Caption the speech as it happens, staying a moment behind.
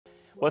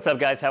What's up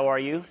guys, how are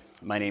you?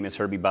 My name is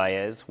Herbie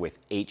Baez with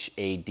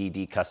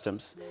HADD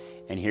Customs,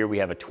 and here we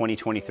have a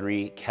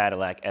 2023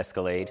 Cadillac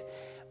Escalade.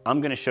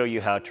 I'm gonna show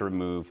you how to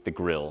remove the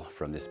grille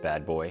from this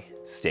bad boy.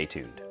 Stay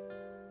tuned.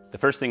 The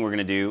first thing we're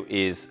gonna do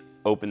is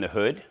open the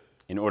hood.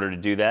 In order to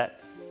do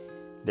that,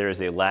 there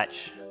is a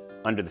latch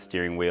under the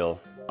steering wheel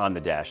on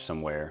the dash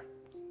somewhere.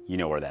 You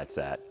know where that's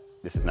at.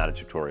 This is not a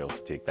tutorial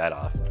to take that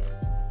off.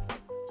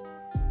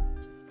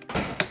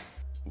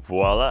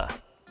 Voila.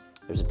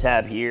 There's a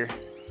tab here.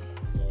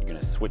 You're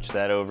gonna switch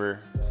that over,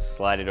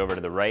 slide it over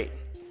to the right,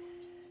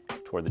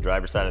 toward the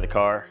driver's side of the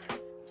car.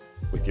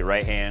 With your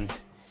right hand,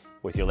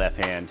 with your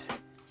left hand,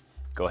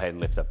 go ahead and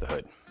lift up the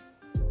hood.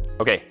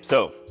 Okay,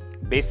 so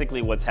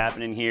basically what's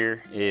happening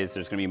here is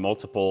there's gonna be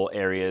multiple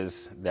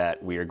areas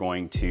that we are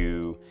going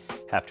to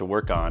have to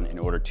work on in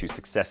order to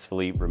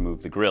successfully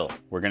remove the grille.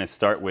 We're gonna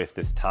start with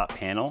this top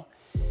panel,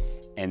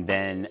 and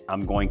then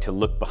I'm going to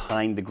look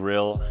behind the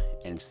grille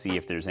and see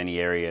if there's any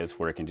areas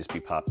where it can just be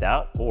popped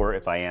out, or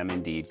if I am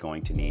indeed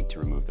going to need to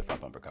remove the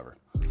front bumper cover.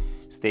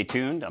 Stay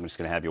tuned. I'm just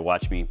gonna have you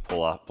watch me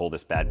pull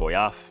this bad boy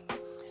off,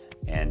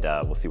 and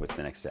we'll see what's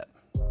the next step.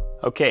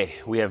 Okay,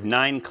 we have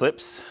 9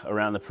 clips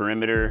around the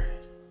perimeter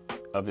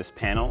of this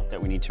panel that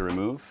we need to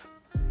remove.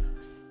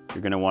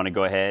 You're gonna wanna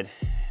go ahead,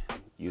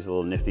 use a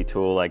little nifty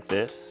tool like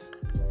this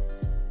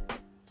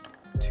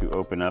to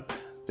open up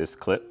this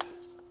clip.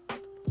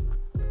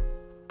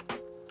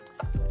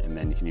 And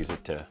then you can use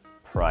it to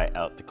pry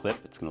out the clip.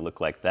 It's gonna look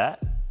like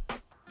that.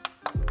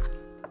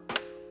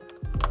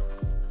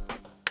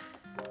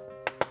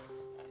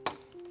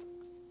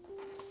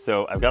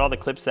 So I've got all the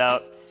clips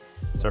out.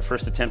 It's our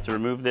first attempt to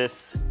remove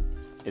this.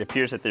 It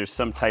appears that there's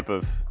some type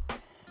of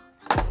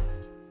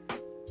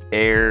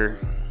air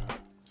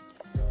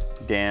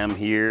dam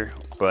here,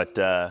 but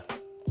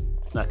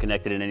it's not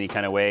connected in any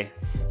kind of way.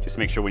 Just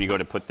make sure when you go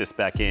to put this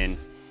back in,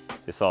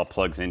 this all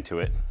plugs into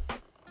it,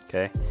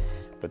 okay?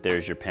 But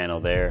there's your panel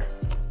there.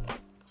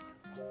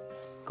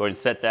 Go ahead and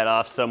set that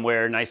off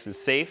somewhere nice and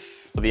safe.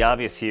 Well, the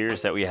obvious here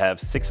is that we have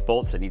 6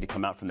 bolts that need to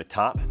come out from the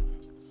top.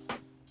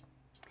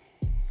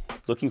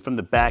 Looking from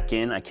the back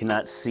end, I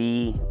cannot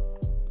see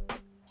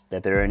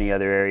that there are any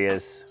other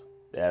areas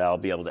that I'll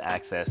be able to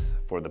access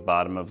for the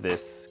bottom of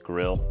this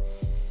grille.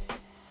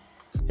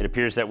 It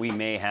appears that we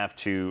may have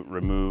to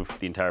remove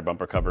the entire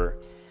bumper cover,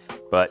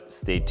 but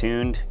stay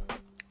tuned.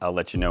 I'll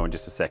let you know in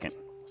just a second.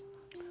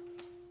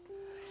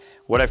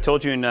 What I've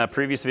told you in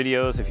previous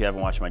videos, if you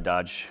haven't watched my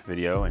Dodge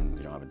video and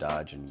you don't have a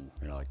Dodge and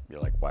you're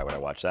like, why would I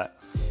watch that?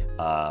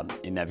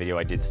 In that video,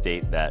 I did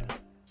state that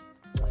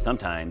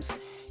sometimes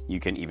you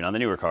can, even on the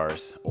newer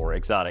cars or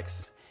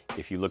exotics,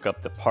 if you look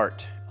up the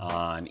part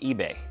on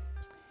eBay,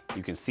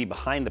 you can see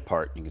behind the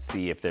part, you can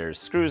see if there's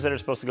screws that are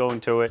supposed to go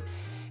into it,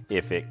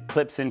 if it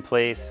clips in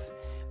place.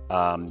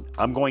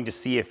 I'm going to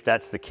see if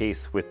that's the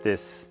case with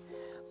this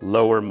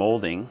lower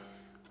molding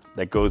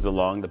that goes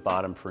along the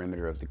bottom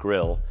perimeter of the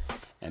grille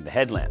and the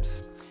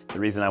headlamps. The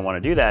reason I want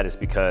to do that is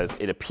because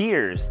it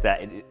appears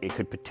that it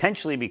could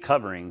potentially be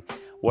covering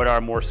what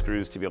are more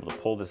screws to be able to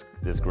pull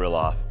this grille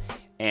off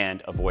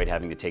and avoid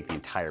having to take the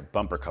entire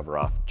bumper cover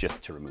off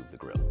just to remove the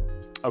grille.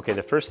 Okay,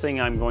 the first thing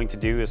I'm going to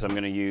do is I'm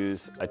going to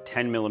use a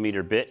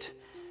 10mm bit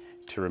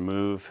to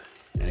remove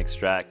and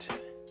extract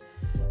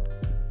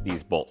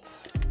these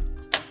bolts.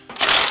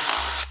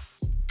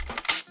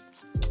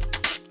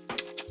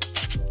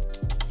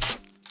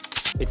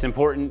 It's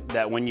important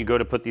that when you go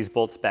to put these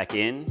bolts back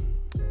in,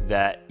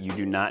 that you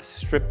do not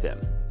strip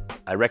them.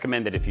 I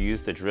recommend that if you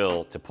use the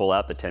drill to pull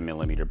out the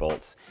 10mm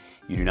bolts,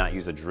 you do not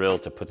use a drill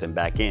to put them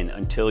back in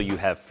until you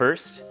have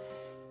first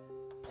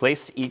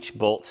placed each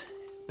bolt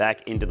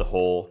back into the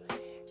hole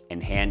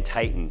and hand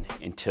tighten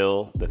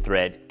until the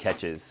thread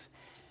catches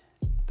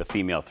the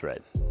female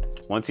thread.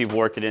 Once you've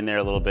worked it in there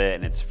a little bit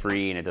and it's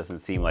free and it doesn't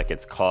seem like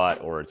it's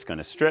caught or it's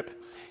gonna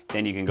strip,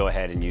 then you can go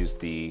ahead and use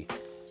the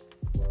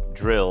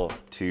drill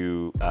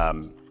to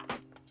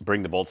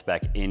bring the bolts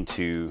back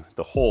into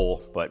the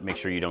hole, but make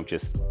sure you don't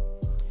just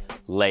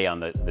lay on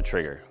the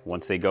trigger.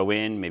 Once they go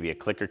in, maybe a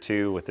click or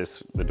two with the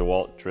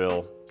DeWalt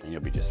drill, and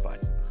you'll be just fine.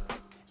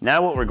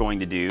 Now what we're going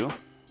to do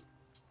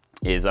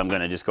is I'm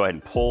gonna just go ahead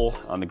and pull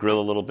on the grille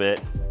a little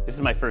bit. This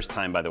is my first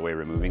time, by the way,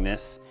 removing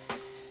this.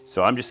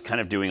 So I'm just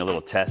kind of doing a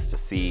little test to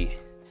see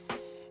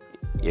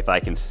if I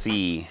can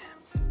see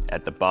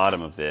at the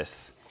bottom of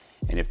this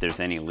and if there's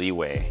any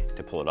leeway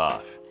to pull it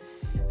off.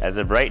 As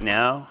of right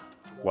now,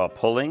 while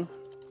pulling,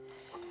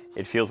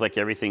 it feels like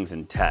everything's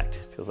intact.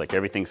 It feels like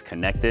everything's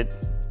connected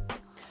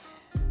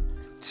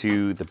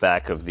to the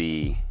back of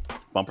the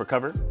bumper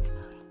cover.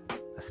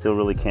 I still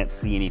really can't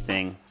see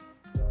anything.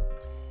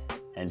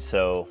 And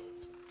so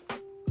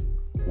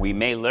we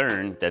may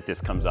learn that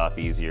this comes off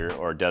easier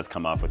or does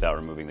come off without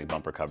removing the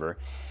bumper cover,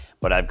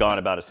 but I've gone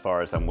about as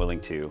far as I'm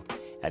willing to.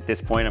 At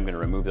this point, I'm gonna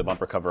remove the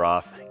bumper cover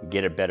off,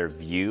 get a better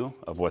view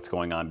of what's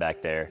going on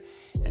back there,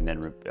 and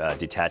then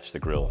detach the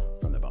grille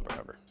from the bumper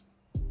cover.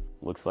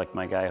 Looks like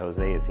my guy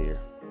Jose is here.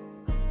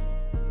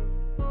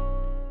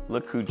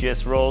 Look who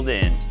just rolled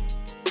in.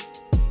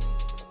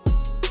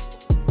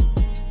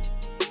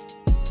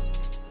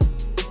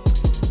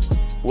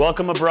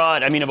 Welcome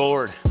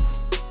aboard.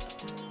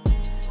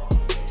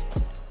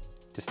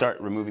 To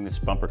start removing this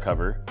bumper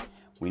cover,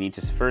 we need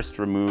to first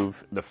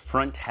remove the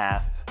front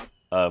half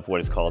of what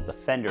is called the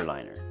fender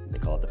liner. They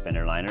call it the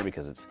fender liner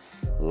because it's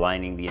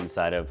lining the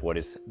inside of what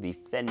is the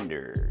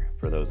fender,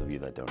 for those of you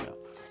that don't know.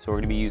 So we're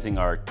gonna be using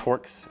our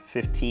Torx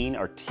 15,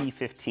 our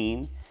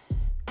T15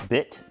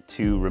 bit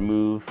to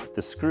remove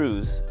the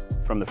screws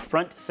from the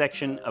front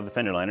section of the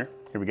fender liner.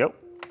 Here we go.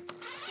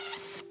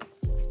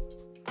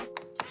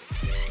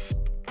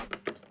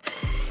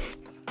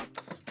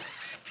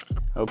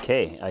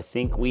 Okay, I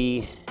think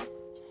we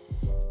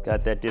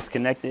got that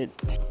disconnected.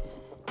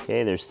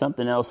 Okay, there's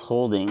something else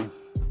holding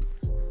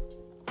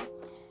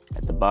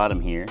at the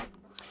bottom here.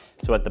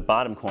 So at the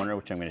bottom corner,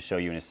 which I'm going to show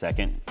you in a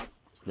second,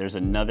 there's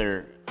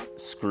another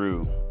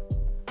screw,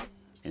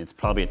 and it's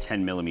probably a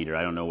 10 millimeter.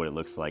 I don't know what it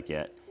looks like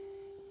yet,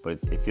 but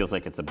it feels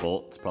like it's a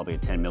bolt. It's probably a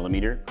 10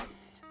 millimeter,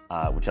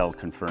 which I'll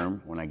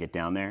confirm when I get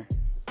down there.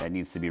 That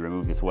needs to be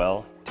removed as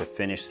well to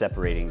finish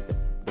separating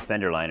the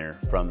fender liner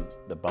from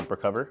the bumper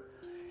cover,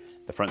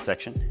 the front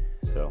section.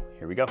 So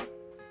here we go.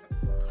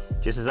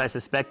 Just as I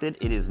suspected,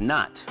 it is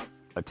not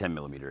a 10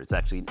 millimeter. It's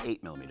actually an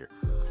 8 millimeter.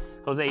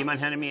 Jose, you mind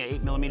handing me an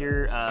 8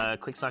 millimeter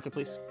quick socket,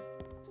 please?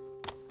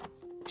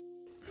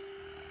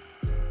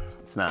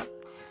 It's not.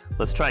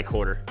 Let's try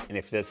quarter. And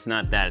if that's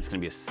not that, it's gonna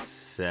be a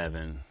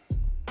 7.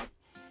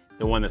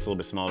 The one that's a little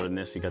bit smaller than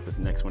this, you got this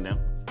next one down?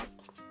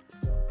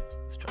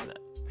 Let's try that.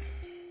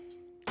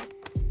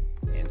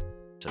 And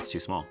that's too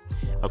small.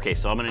 Okay,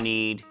 so I'm gonna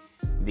need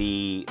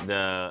the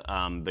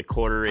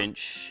 1/4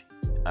 inch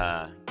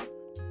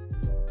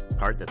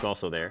part that's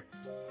also there,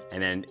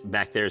 and then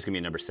back there is gonna be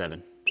a number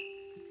 7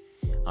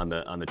 on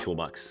the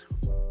toolbox.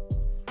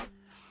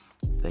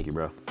 Thank you,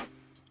 bro.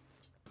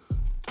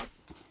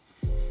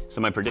 So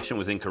my prediction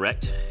was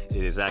incorrect.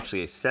 It is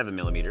actually a 7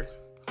 millimeter.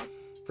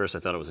 First I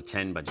thought it was a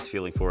 10 by just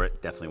feeling for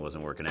it. Definitely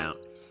wasn't working out.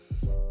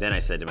 Then I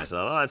said to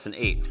myself, oh, that's an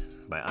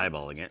 8 by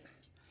eyeballing it.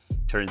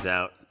 Turns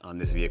out on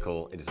this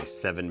vehicle it is a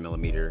 7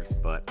 millimeter,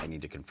 but I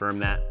need to confirm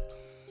that.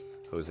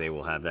 Jose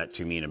will have that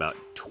to me in about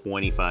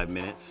 25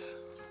 minutes.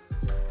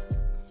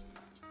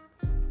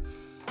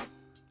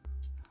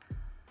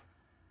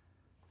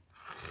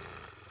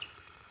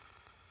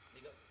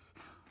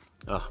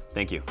 Oh,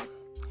 thank you.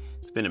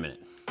 It's been a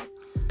minute.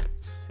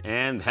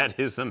 And that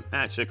is the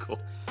magical.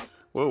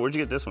 Whoa, where'd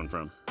you get this one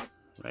from?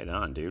 Right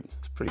on, dude.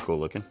 It's pretty cool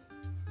looking.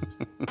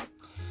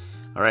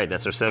 All right,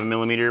 that's our 7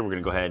 millimeter. We're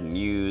gonna go ahead and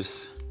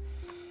use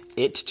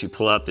it to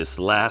pull out this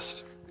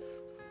last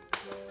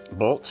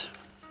bolt.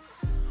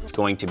 It's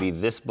going to be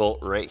this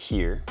bolt right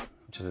here,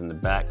 which is in the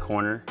back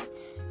corner,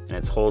 and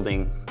it's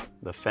holding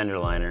the fender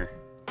liner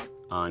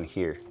on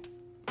here.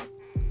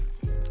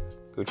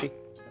 Gucci?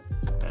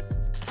 Okay.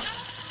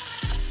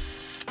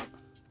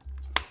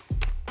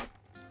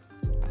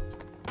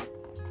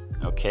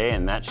 Okay,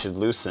 and that should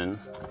loosen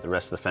the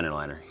rest of the fender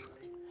liner.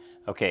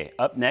 Okay,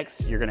 up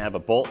next, you're gonna have a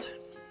bolt,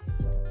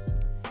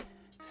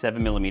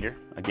 7 millimeter,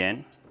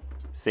 again,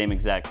 same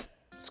exact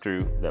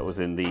screw that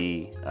was in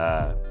the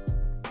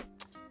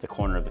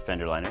corner of the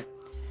fender liner.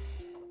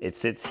 It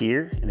sits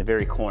here in the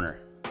very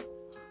corner.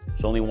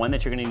 There's only one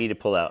that you're gonna need to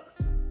pull out,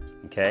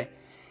 okay?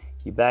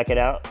 You back it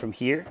out from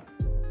here,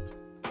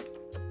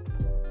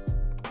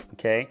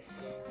 okay?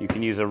 You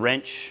can use a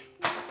wrench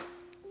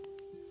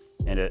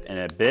and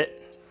a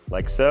bit,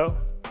 like so.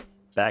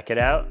 Back it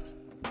out,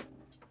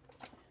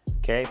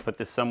 okay? Put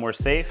this somewhere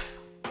safe.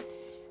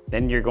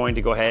 Then you're going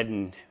to go ahead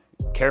and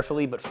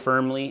carefully but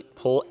firmly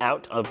pull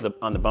out of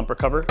on the bumper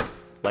cover,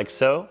 like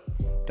so.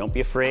 Don't be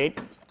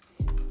afraid.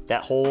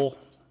 That whole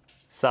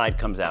side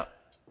comes out.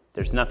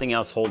 There's nothing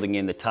else holding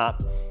in the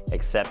top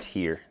except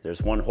here.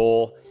 There's one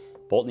hole.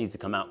 Bolt needs to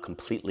come out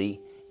completely,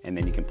 and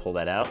then you can pull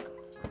that out.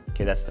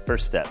 Okay, that's the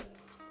first step.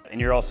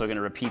 And you're also gonna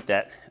repeat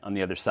that on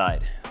the other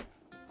side.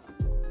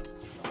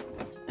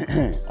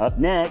 Up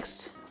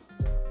next,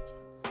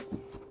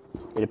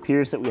 it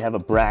appears that we have a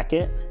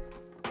bracket.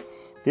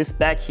 This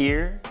back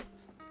here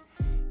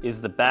is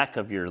the back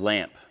of your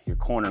lamp, your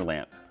corner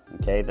lamp,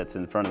 okay? That's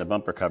in front of the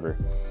bumper cover.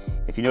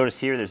 If you notice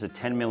here, there's a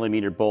 10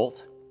 millimeter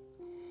bolt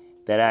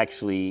that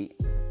actually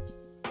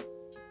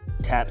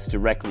taps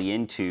directly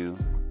into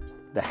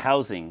the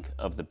housing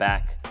of the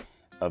back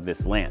of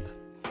this lamp.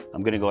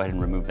 I'm gonna go ahead and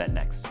remove that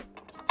next.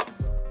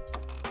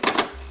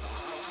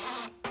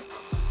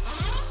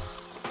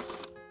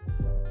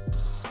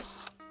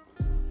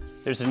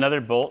 There's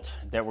another bolt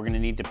that we're gonna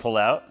need to pull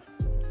out,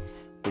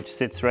 which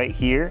sits right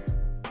here.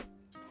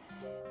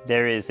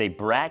 There is a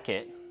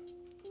bracket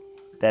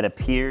that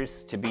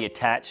appears to be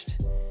attached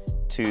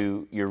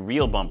to your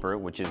real bumper,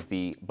 which is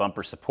the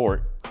bumper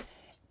support,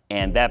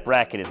 and that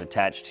bracket is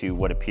attached to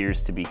what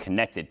appears to be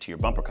connected to your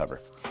bumper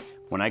cover.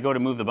 When I go to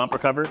move the bumper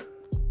cover,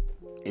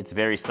 it's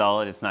very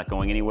solid, it's not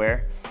going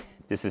anywhere.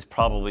 This is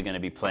probably gonna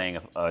be playing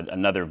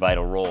another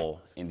vital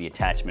role in the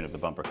attachment of the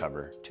bumper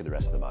cover to the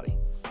rest of the body.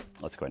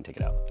 Let's go ahead and take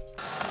it out.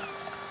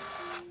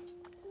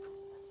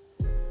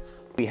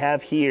 We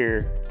have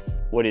here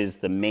what is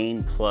the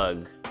main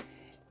plug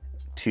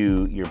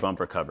to your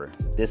bumper cover.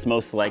 This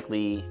most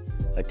likely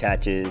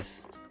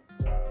attaches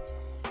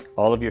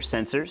all of your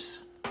sensors,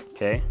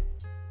 okay?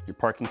 Your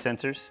parking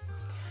sensors,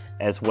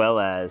 as well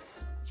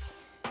as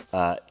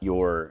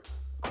your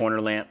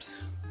corner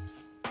lamps.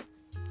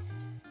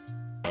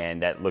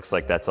 And that looks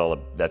like that's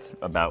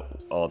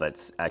about all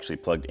that's actually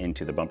plugged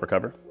into the bumper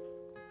cover.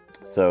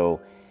 So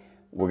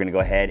we're gonna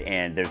go ahead,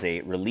 and there's a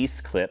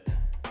release clip,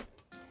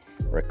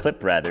 or a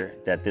clip rather,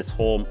 that this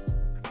whole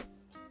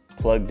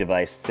plug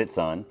device sits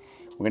on.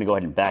 We're gonna go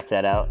ahead and back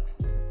that out.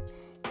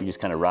 You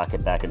just kind of rock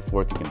it back and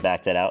forth. You can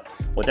back that out.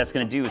 What that's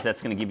gonna do is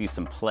that's gonna give you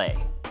some play.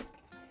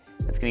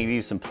 That's gonna give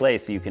you some play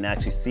so you can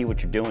actually see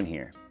what you're doing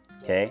here,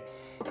 okay?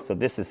 So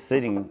this is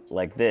sitting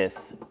like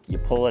this. You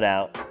pull it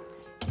out.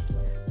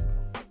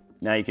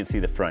 Now you can see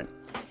the front.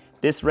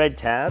 This red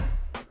tab,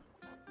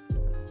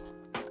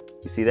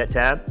 you see that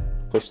tab?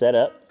 Push that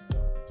up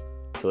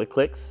till it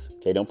clicks.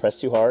 Okay, don't press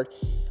too hard.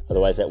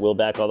 Otherwise that will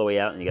back all the way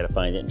out and you gotta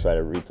find it and try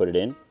to re-put it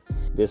in.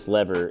 This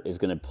lever is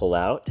gonna pull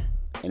out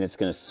and it's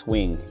gonna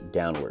swing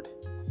downward.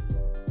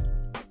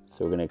 So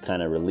we're gonna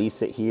kind of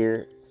release it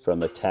here from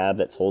the tab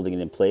that's holding it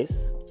in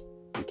place,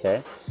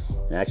 okay?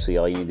 And actually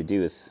all you need to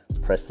do is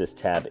press this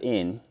tab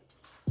in,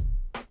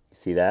 you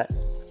see that?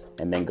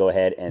 And then go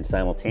ahead and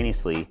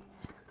simultaneously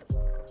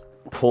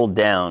pull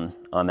down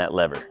on that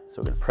lever. So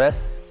we're gonna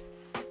press,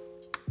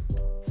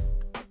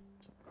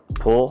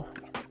 pull,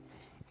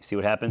 you see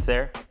what happens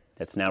there?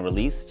 That's now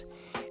released.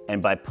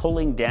 And by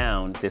pulling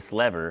down this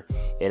lever,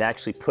 it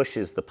actually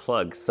pushes the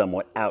plug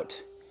somewhat out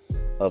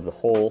of the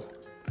hole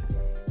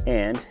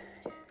and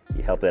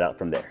you help it out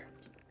from there.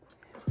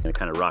 And it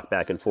kind of rock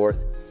back and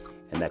forth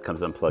and that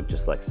comes unplugged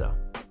just like so.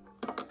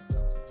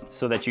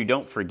 So that you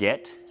don't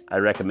forget, I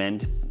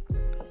recommend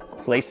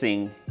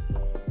placing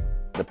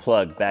the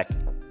plug back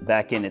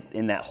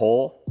in that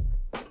hole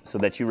so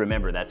that you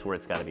remember that's where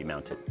it's got to be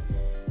mounted.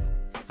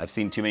 I've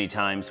seen too many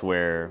times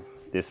where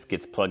this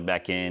gets plugged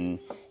back in,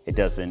 it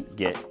doesn't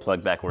get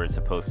plugged back where it's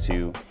supposed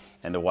to,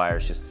 and the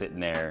wire's just sitting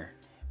there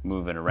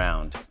moving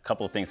around. A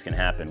couple of things can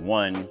happen.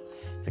 One,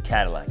 it's a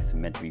Cadillac. It's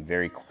meant to be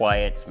very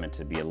quiet. It's meant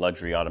to be a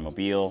luxury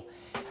automobile.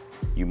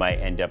 You might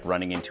end up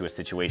running into a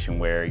situation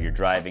where you're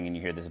driving and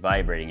you hear this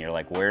vibrating. You're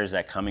like, where is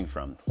that coming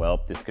from?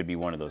 Well, this could be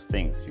one of those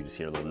things. You just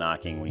hear a little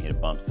knocking when you hit a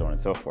bump, so on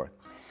and so forth.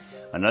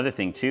 Another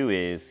thing too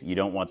is you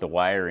don't want the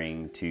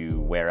wiring to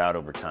wear out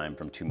over time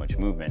from too much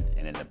movement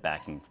and end up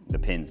the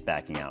pins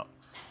backing out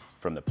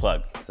from the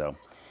plug. So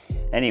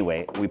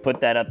anyway, we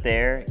put that up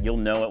there. You'll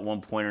know at one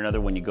point or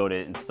another when you go to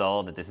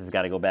install that this has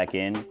got to go back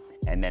in,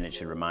 and then it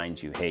should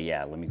remind you, hey,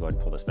 yeah, let me go ahead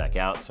and pull this back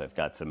out. So I've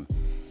got some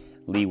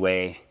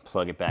leeway,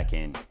 plug it back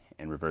in,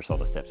 and reverse all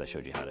the steps I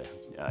showed you how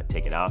to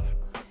take it off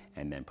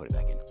and then put it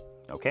back in.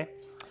 Okay?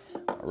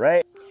 All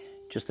right.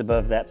 Just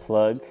above that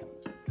plug,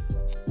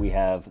 we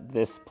have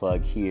this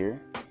plug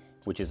here,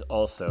 which is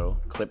also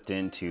clipped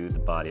into the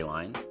body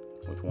line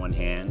with one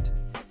hand.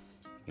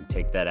 You can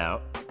take that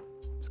out.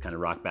 Just kind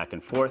of rock back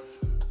and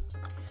forth.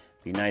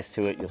 Be nice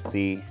to it. You'll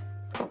see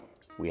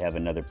we have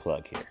another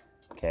plug here,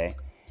 okay?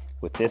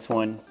 With this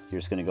one, you're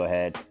just gonna go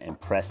ahead and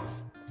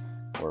press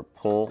or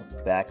pull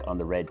back on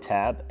the red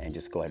tab and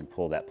just go ahead and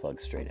pull that plug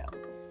straight out,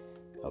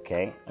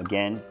 okay?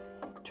 Again,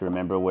 to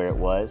remember where it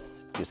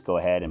was, just go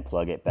ahead and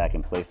plug it back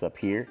in place up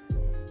here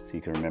so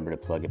you can remember to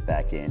plug it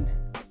back in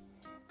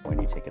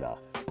when you take it off.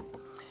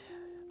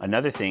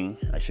 Another thing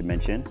I should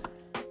mention,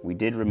 we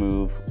did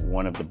remove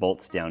one of the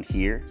bolts down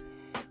here.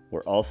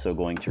 We're also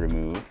going to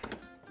remove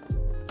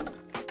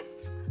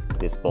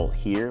this bolt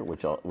here,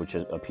 which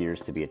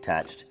appears to be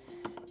attached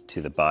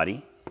to the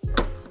body.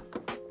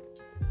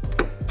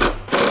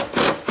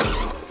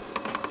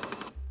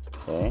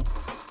 Okay.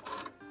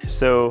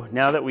 So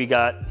now that we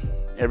got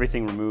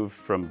everything removed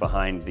from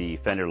behind the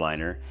fender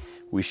liner,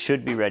 we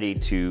should be ready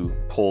to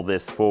pull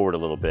this forward a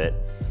little bit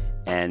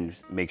and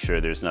make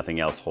sure there's nothing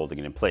else holding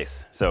it in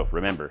place. So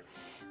remember,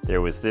 there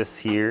was this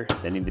here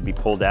that needed to be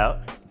pulled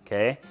out,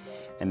 okay?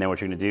 And then what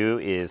you're gonna do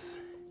is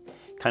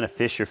kind of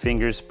fish your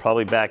fingers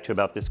probably back to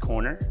about this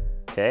corner,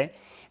 okay?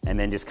 And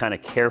then just kind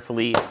of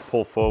carefully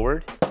pull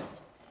forward.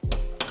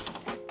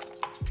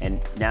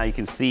 And now you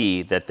can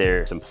see that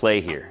there's some play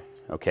here,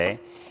 okay?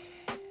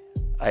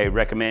 I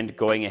recommend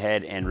going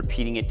ahead and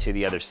repeating it to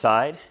the other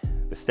side,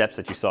 the steps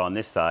that you saw on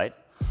this side.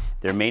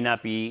 There may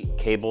not be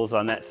cables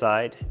on that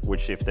side,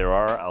 which if there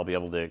are, I'll be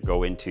able to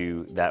go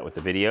into that with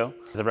the video.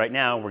 As of right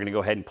now, we're gonna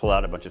go ahead and pull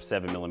out a bunch of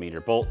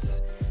 7mm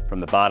bolts from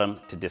the bottom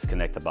to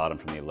disconnect the bottom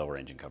from the lower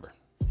engine cover.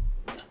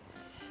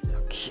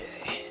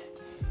 Okay,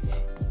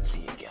 let's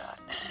see what you got.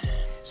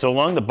 So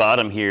along the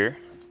bottom here,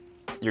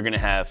 you're gonna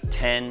have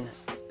 10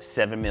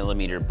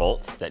 7mm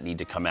bolts that need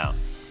to come out,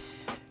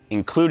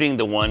 including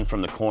the one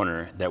from the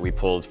corner that we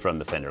pulled from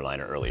the fender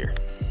liner earlier.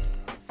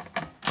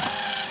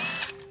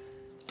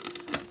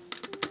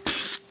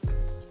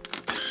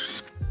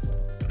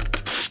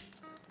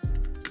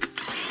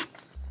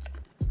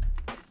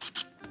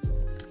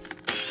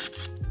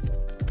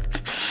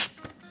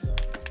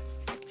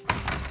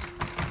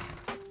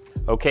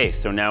 Okay,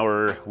 so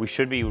now we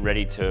should be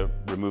ready to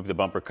remove the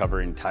bumper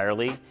cover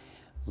entirely.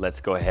 let's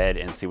go ahead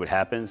and see what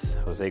happens.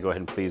 Jose, go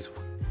ahead and please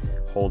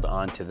hold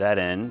on to that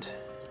end.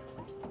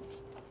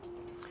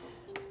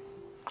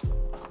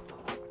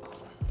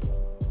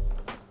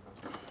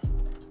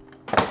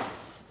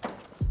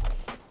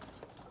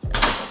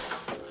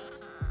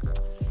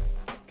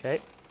 Okay,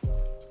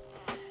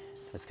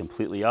 that's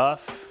completely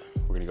off.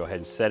 We're gonna go ahead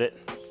and set it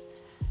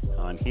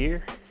on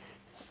here.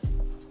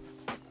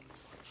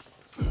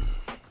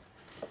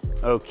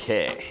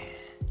 Okay.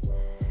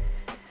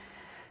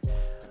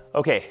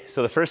 Okay,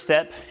 so the first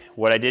step,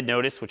 what I did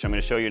notice, which I'm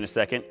gonna show you in a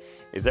second,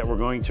 is that we're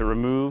going to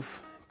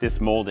remove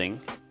this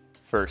molding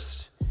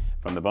first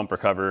from the bumper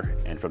cover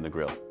and from the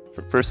grille.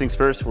 First things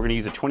first, we're gonna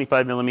use a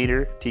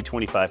 25mm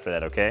T25 for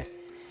that, okay?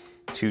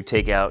 To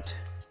take out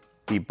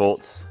the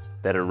bolts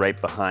that are right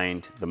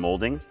behind the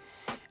molding.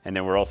 And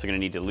then we're also gonna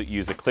need to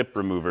use a clip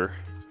remover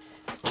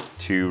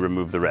to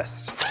remove the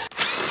rest.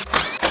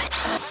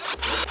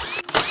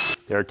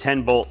 There are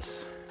 10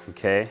 bolts,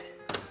 okay,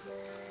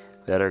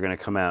 that are gonna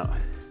come out.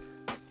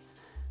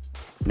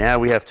 Now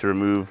we have to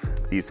remove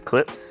these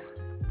clips.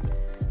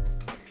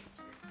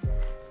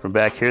 From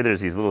back here, there's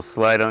these little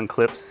slide-on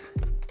clips.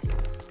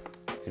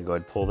 You can go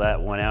ahead and pull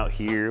that one out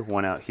here,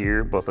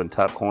 both on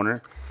top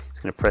corner.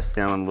 Just gonna press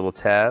down on the little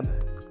tab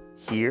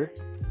here,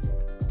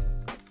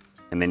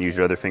 and then use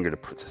your other finger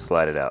to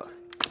slide it out.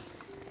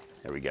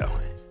 There we go.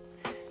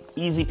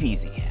 Easy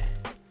peasy.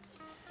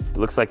 It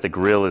looks like the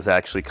grille is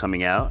actually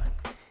coming out.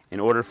 In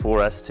order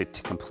for us to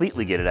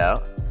completely get it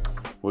out,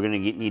 we're gonna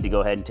need to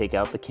go ahead and take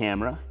out the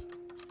camera.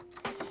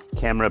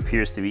 Camera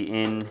appears to be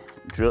in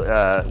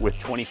with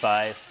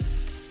 25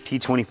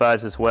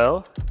 T25s as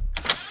well.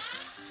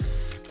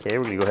 Okay,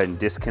 we're gonna go ahead and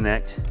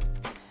disconnect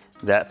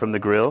that from the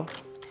grille.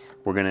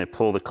 We're gonna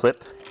pull the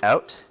clip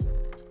out.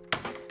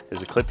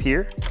 There's a clip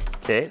here.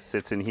 Okay, it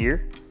sits in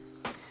here.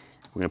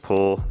 We're gonna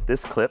pull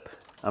this clip.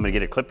 I'm gonna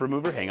get a clip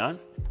remover, hang on.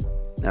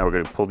 Now we're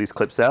gonna pull these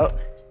clips out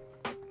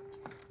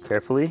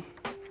carefully.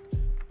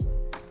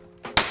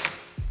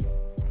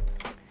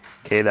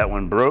 Okay, that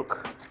one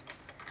broke.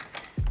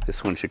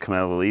 This one should come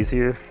out a little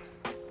easier.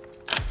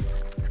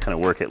 Just kind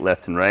of work it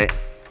left and right.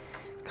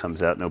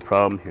 Comes out no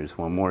problem. Here's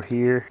one more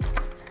here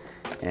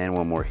and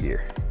one more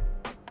here.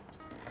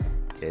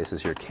 Okay, this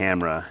is your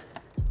camera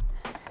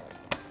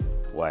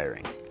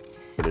wiring.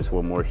 There's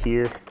one more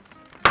here.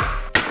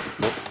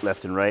 Nope,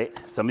 left and right.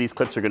 Some of these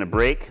clips are gonna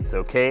break, it's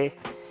okay.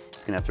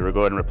 Just gonna have to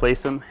go ahead and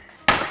replace them.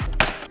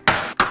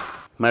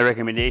 My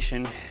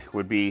recommendation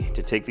would be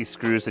to take these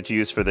screws that you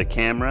use for the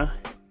camera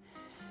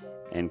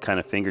and kind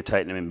of finger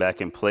tighten them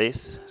back in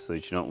place so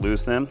that you don't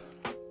lose them.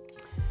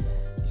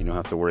 You don't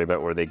have to worry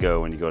about where they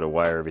go when you go to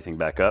wire everything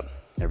back up.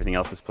 Everything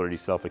else is pretty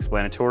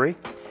self-explanatory.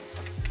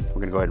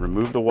 We're gonna go ahead and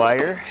remove the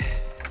wire,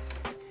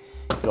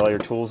 get all your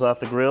tools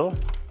off the grille,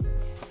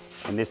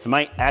 and this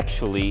might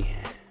actually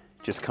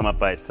just come up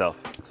by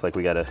itself. Looks like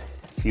we got a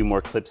few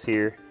more clips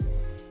here.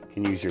 You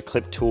can use your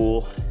clip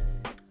tool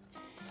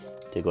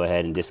to go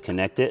ahead and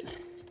disconnect it.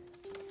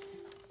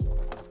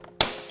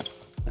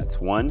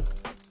 That's one.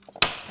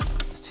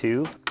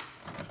 2,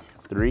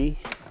 3,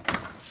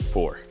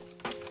 4.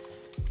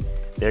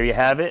 There you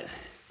have it.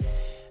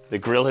 The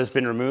grille has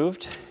been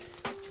removed,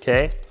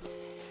 okay?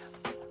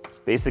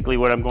 Basically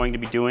what I'm going to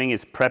be doing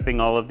is prepping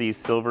all of these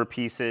silver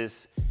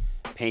pieces,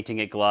 painting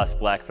it gloss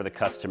black for the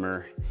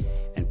customer,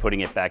 and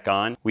putting it back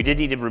on. We did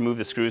need to remove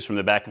the screws from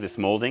the back of this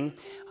molding.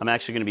 I'm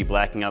actually gonna be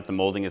blacking out the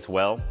molding as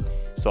well,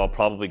 so I'll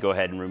probably go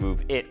ahead and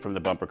remove it from the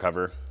bumper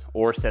cover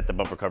or set the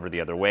bumper cover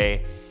the other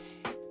way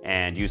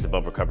and use the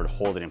bumper cover to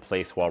hold it in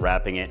place while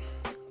wrapping it.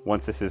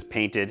 Once this is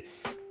painted,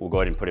 we'll go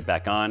ahead and put it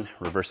back on,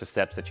 reverse the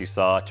steps that you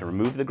saw to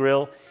remove the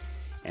grille,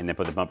 and then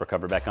put the bumper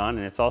cover back on,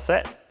 and it's all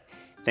set.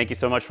 Thank you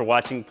so much for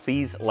watching.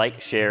 Please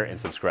like, share, and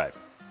subscribe.